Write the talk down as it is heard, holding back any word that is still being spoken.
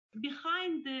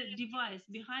behind the device,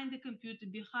 behind the computer,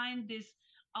 behind this,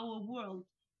 our world,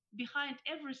 behind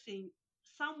everything,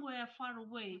 somewhere far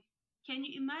away, can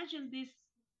you imagine this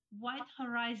white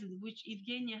horizon, which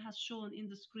Evgeniya has shown in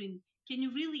the screen? Can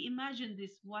you really imagine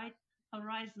this white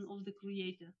horizon of the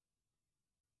Creator?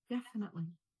 Definitely.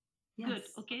 Good.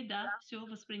 Yes. Okay, да, все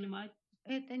воспринимать.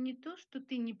 Это не то, что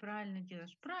ты неправильно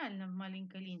делаешь, правильно в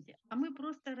маленькой линзе, а мы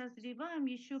просто развиваем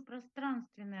еще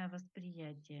пространственное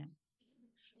восприятие.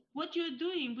 What you're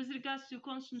doing with regards to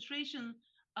concentration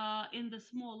in the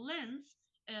small lens,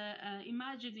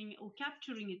 imagining or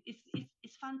capturing it,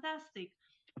 is fantastic.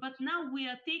 But now we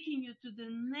are taking you to the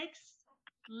next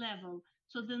level.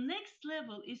 So the next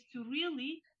level is to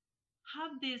really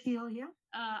have this. Celia?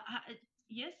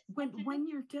 Yes. When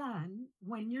you're done,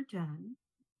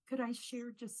 could I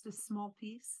share just a small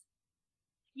piece?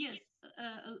 Yes.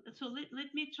 So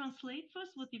let me translate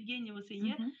first what Evgeniya was saying.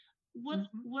 Yeah. What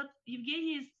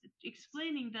Evgeniya is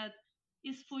explaining that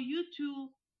is for you to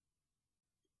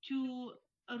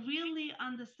really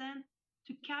understand,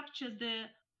 to capture the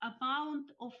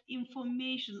amount of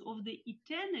information of the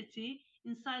eternity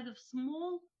inside of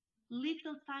small,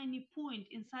 little tiny point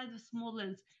inside of small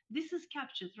lens. This is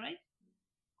captured, right?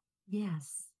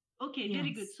 Yes. Okay, yes.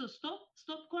 Very good. So stop,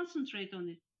 concentrate on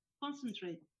it.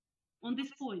 Concentrate on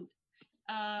this point.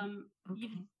 Okay.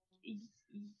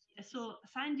 So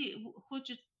Санди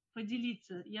хочет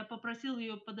поделиться. Я попросила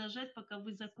ее подождать, пока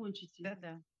вы закончите.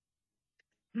 Да-да.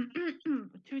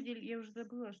 Чудель, я уже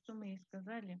забыла, что мы ей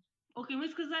сказали. Окей, мы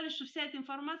сказали, что вся эта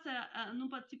информация, ну,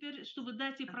 теперь, чтобы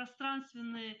дать ей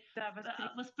пространственное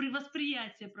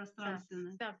восприятие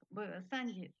пространственное. Так,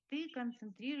 Санди, ты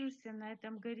концентрируешься на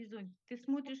этом горизонте. Ты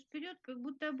смотришь вперед, как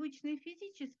будто обычный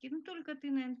физически, но только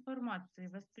ты на информации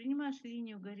воспринимаешь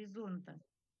линию горизонта.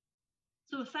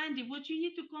 So, Sandy, what you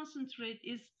need to concentrate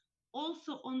is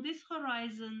also on this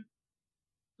horizon,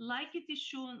 like it is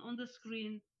shown on the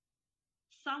screen,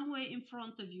 somewhere in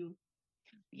front of you.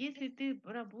 Если ты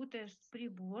работаешь с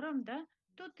прибором, да,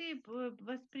 то ты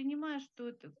воспринимаешь, что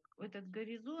этот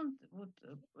горизонт вот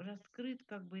раскрыт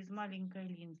как бы из маленькой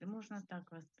линзы. Можно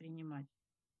так воспринимать.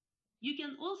 You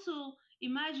can also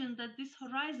imagine that this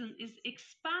horizon is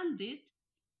expanded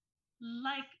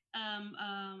like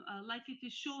it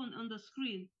is shown on the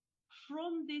screen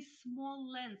from this small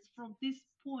lens, from this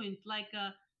point, like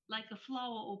a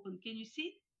flower open. Can you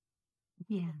see?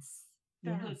 Yes.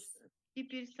 Yes.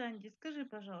 Теперь, Санди, скажи,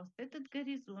 пожалуйста, этот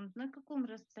горизонт на каком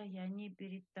расстоянии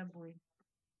перед тобой?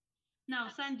 Now,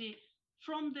 Sandy,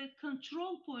 from the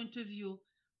control point of view,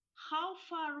 how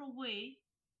far away,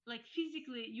 like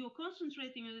physically, you're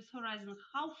concentrating on this horizon,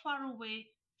 how far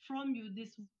away from you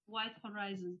this white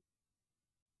horizon?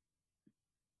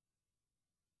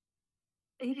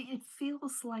 It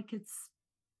feels like it's,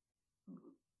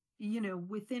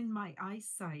 within my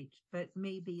eyesight, but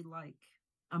maybe like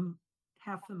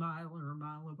half a mile or a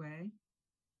mile away.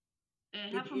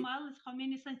 Half a mile is how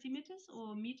many centimeters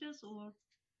or meters or?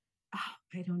 Oh,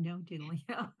 I don't know,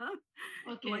 Delia.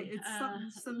 Okay. Like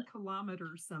it's some kilometer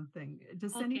or something.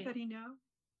 Does anybody know?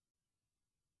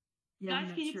 Yeah,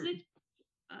 guys, can you please?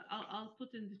 I'll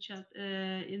put in the chat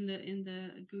in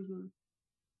the Google.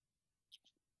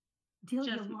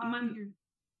 Delia,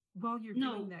 while you're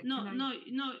doing that,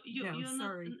 you're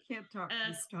sorry, not, can't talk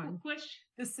this time.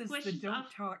 This is the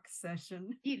don't talk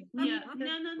session. Yeah,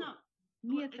 no.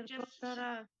 Метр,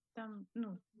 полтора, там,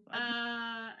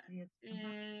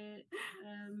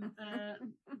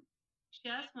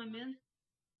 Сейчас, момент.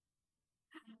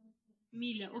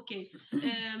 Миля, окей.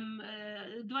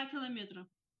 2 километра.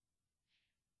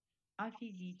 А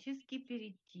физически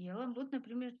перед телом, вот,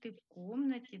 например, ты в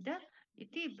комнате, да, и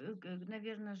ты,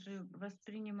 наверное же,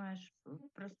 воспринимаешь в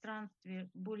пространстве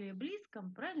более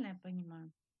близком, правильно я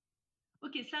понимаю?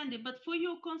 Okay, Sandy, but for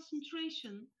your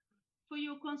concentration,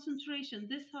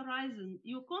 this horizon,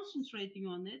 you're concentrating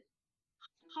on it.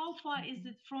 How far is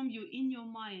it from you in your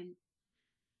mind?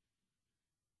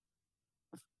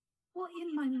 Well,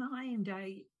 in my mind,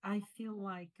 I feel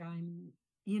like I'm,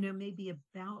 maybe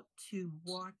about to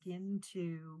walk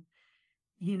into,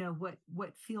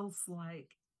 what feels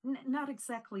like not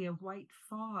exactly a white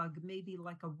fog, maybe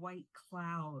like a white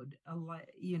cloud,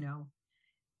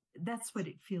 that's what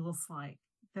it feels like.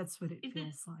 That's what it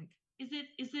feels like. Is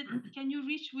it, can you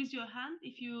reach with your hand?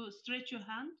 If you stretch your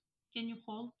hand, can you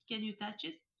touch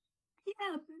it?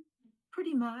 Yeah,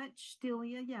 pretty much,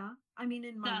 Delia, yeah. I mean,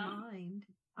 in my mind.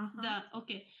 Да,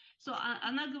 окей. So,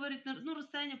 она говорит,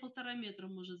 расстояние 1,5 метра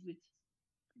может быть.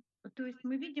 То есть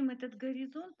мы видим этот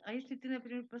горизонт, а если ты,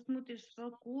 например, посмотришь в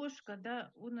окошко,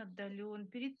 да, он отдален,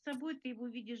 перед собой ты его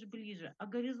видишь ближе, а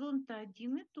горизонт-то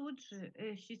один и тот же,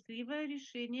 счастливое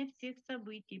решение всех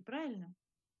событий, правильно?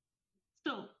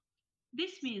 So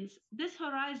this means this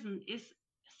horizon is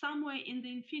somewhere in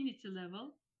the infinity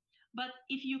level, but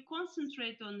if you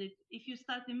concentrate on it, if you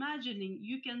start imagining,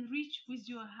 you can reach with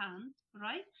your hand,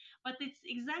 right? But it's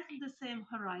exactly the same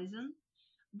horizon.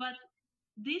 But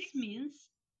this means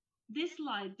this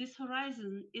light, this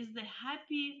horizon is the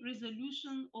happy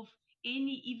resolution of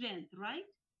any event, right?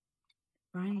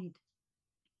 Right.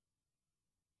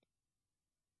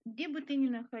 Где бы ты ни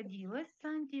находилась,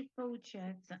 Санди,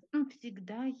 получается,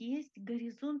 всегда есть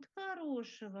горизонт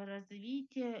хорошего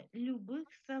развития любых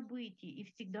событий, и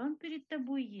всегда он перед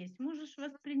тобой есть. Можешь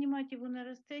воспринимать его на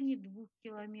расстоянии 2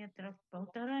 километров,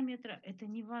 1,5 метра, это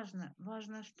не важно.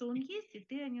 Важно, что он есть, и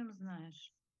ты о нем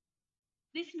знаешь.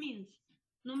 This means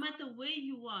no matter where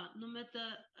you are, no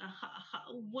matter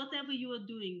whatever you are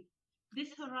doing,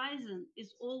 this horizon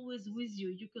is always with you.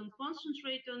 You can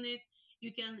concentrate on it.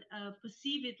 You can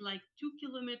perceive it like 2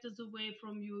 kilometers away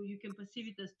from you. You can perceive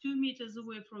it as 2 meters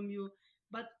away from you.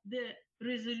 But the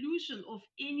resolution of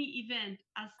any event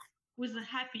as with a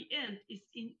happy end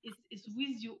is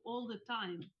with you all the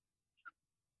time.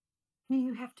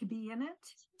 You have to be in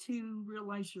it to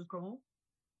realize your goal.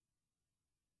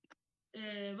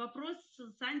 Вопрос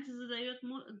Санти задает,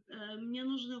 мне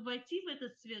нужно войти в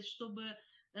этот свет, чтобы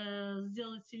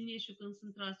сделать сильнейшую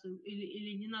концентрацию,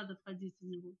 или не надо входить в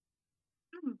него?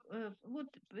 Вот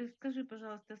скажи,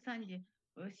 пожалуйста, Санди,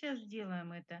 сейчас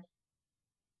сделаем это.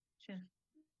 Сейчас.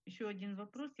 Еще один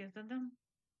вопрос я задам.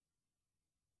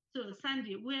 So,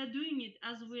 Sandy, we are doing it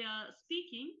as we are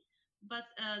speaking, but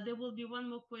there will be one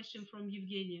more question from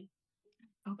Evgeniya.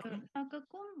 Okay. На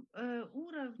каком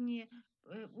уровне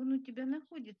он у тебя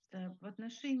находится в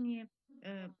отношении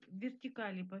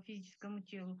вертикали по физическому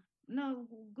телу? На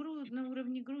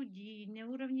уровне груди, на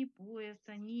уровне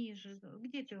пояса, ниже?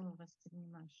 Где ты его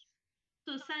воспринимаешь?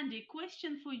 So, Sandy,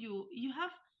 question for you. You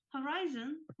have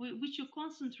horizon which you're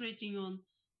concentrating on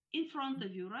in front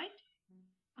of you, right?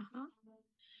 Uh-huh.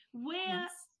 Where,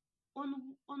 Yes. on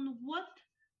what,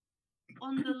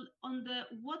 on the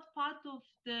what part of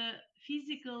the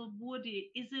physical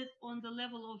body? Is it on the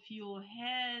level of your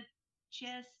head,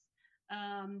 chest,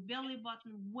 belly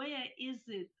button? Where is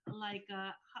it? Like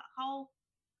how?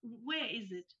 Where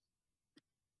is it?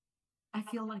 I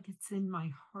feel like it's in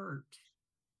my heart.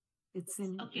 It's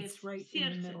in. Okay, It's right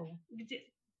сердце. in the middle.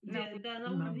 Да,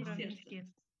 на уровне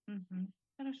сердца.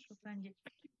 Хорошо, Санди.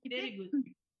 Very good.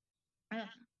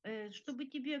 Чтобы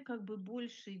тебе как бы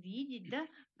больше видеть, да,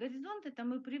 горизонт это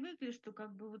мы привыкли, что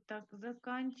как бы вот так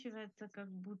заканчивается, как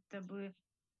будто бы,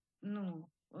 ну,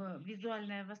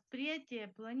 визуальное восприятие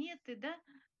планеты, да,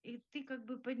 и ты как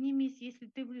бы поднимись, если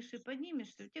ты выше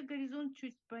поднимешься, у тебя горизонт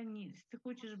чуть пониже, если ты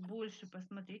хочешь больше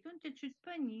посмотреть, он у тебя чуть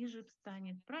пониже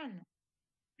встанет, правильно?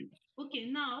 Okay,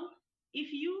 now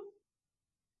if you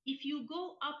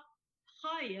go up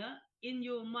higher in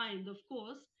your mind, of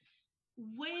course,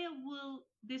 where will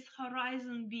this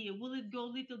horizon be? Will it go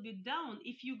a little bit down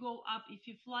if you go up, if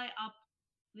you fly up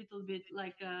a little bit,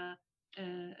 like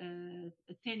 10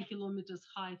 kilometers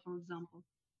high, for example?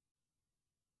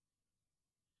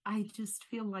 I just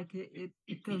feel like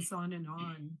it goes on and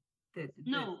on. That it's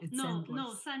endless.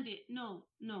 No, Sandy, no.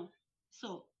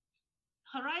 So,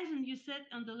 horizon, you said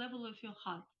on the level of your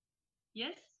heart,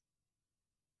 yes?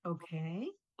 Okay.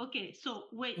 Okay, so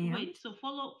wait. So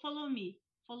follow me.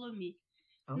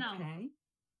 Okay. Now,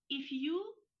 if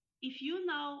you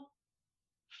now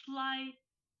fly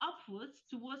upwards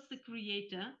towards the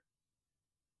creator,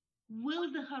 will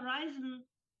the horizon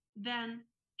then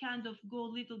kind of go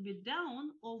a little bit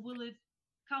down, or will it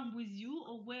come with you,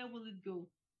 or where will it go?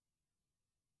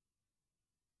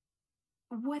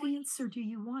 What answer do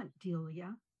you want,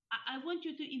 Delia? I want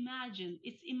you to imagine.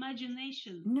 It's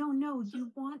imagination. No,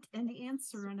 you want an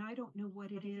answer, and I don't know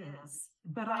what it is.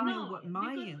 But I know what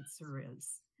my answer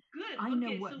is. Good. I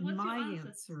know what my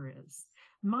answer is.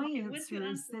 My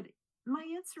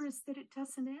answer is that it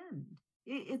doesn't end.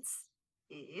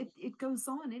 It goes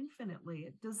on infinitely.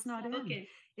 It does not end. Okay.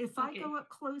 If I go up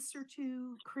closer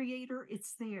to Creator,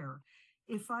 it's there.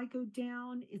 If I go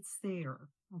down, it's there.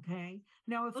 Okay.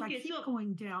 Now, if I keep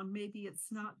going down, maybe it's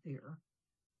not there.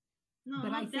 No,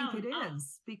 but I think down, it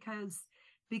is because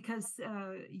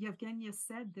Evgeniya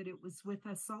said that it was with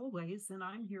us always, and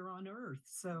I'm here on Earth.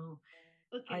 So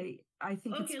I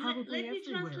think it's probably let me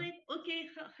everywhere. Translate. Okay,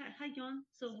 hang on.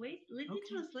 So wait, let me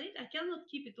translate. I cannot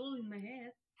keep it all in my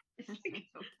head.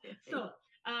 So,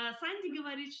 Санди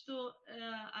говорит, что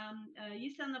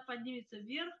если она поднимется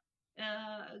вверх,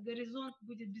 горизонт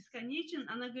будет бесконечен.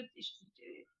 Она говорит,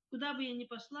 куда бы я ни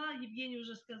пошла, Евгения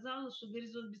уже сказала, что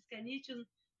горизонт бесконечен,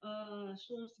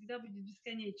 что он всегда будет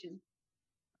бесконечен.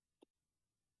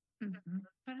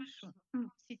 Хорошо.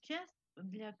 Сейчас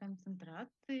для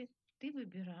концентрации ты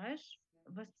выбираешь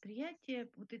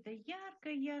восприятие вот этой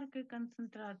яркой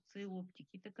концентрации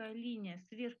оптики, такая линия,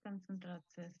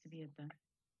 сверхконцентрация света.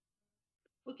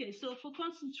 Okay, so for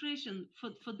concentration,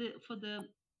 for the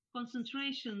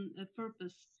concentration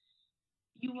purpose,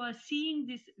 you are seeing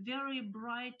this very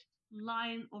bright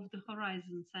line of the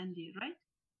horizon, Sandy, right?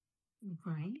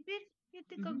 Right. Теперь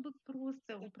это как бы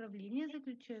просто управление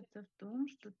заключается в том,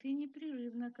 что ты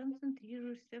непрерывно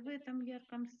концентрируешься в этом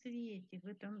ярком свете,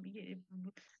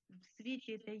 в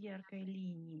свете этой яркой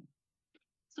линии.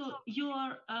 So you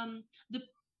are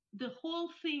the whole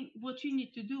thing. What you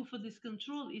need to do for this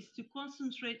control is to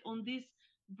concentrate on this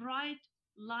bright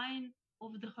line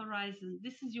of the horizon.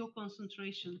 This is your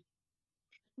concentration.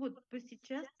 Вот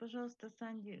сейчас, пожалуйста,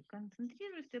 Санди,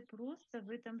 концентрируйся просто в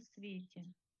этом свете.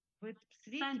 В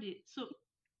свете. Sandy, so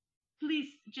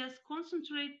please just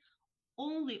concentrate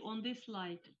only on this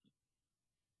light.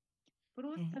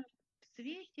 Просто в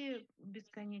свете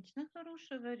бесконечно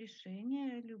хорошего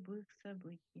решения любых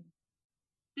событий.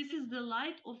 This is the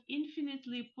light of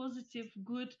infinitely positive,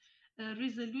 good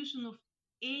resolution of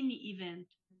any event.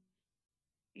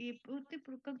 И вот ты,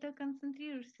 когда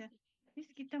концентрируешься, если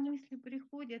какие-то мысли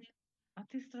приходят, а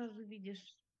ты сразу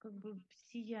видишь как бы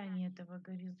сияние этого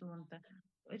горизонта,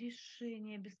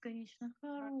 решение бесконечно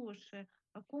хорошее,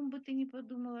 о ком бы ты ни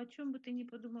подумала, о чем бы ты ни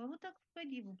подумала, вот так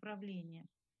входи в управление.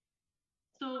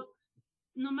 So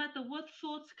no matter what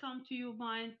thoughts come to your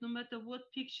mind, no matter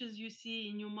what pictures you see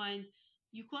in your mind,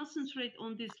 you concentrate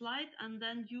on this light, and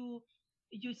then you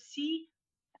see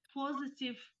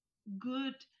positive,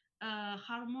 good,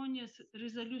 harmonious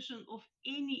resolution of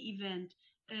any event.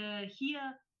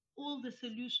 Here, all the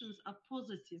solutions are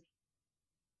positive.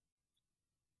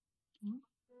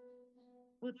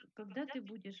 Вот когда ты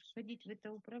будешь входить в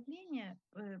это управление,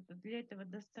 для этого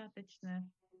достаточно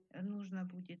нужно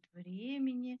будет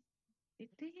времени, и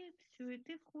ты все, и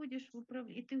ты входишь в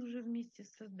управление, и ты уже вместе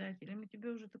с Создателем, у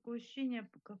тебя уже такое ощущение,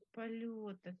 как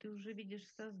полета, ты уже видишь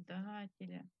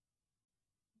Создателя.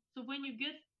 So when you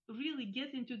really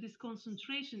get into this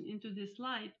concentration, into this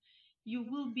light, you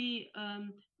will be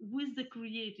with the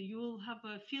Creator. You will have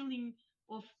a feeling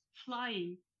of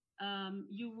flying.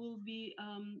 You will be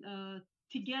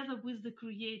together with the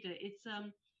Creator. It's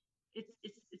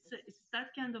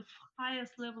that kind of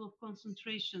highest level of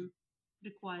concentration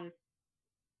required.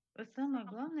 Самое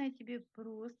главное тебе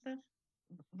просто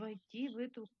войти в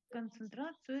эту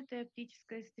концентрацию этой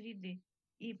оптической среды.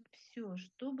 И все,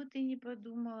 что бы ты ни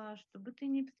подумала, что бы ты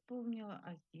ни вспомнила,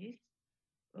 а здесь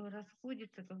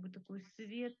расходится как бы такой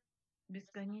свет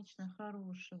бесконечно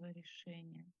хорошего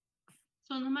решения.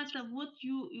 So no matter what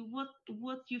you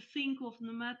think of,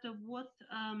 no matter what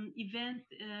event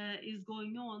is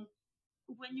going on,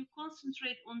 when you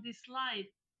concentrate on this light,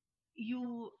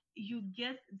 you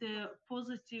get the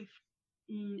positive,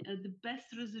 the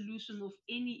best resolution of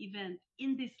any event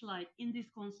in this light, in this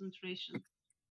concentration.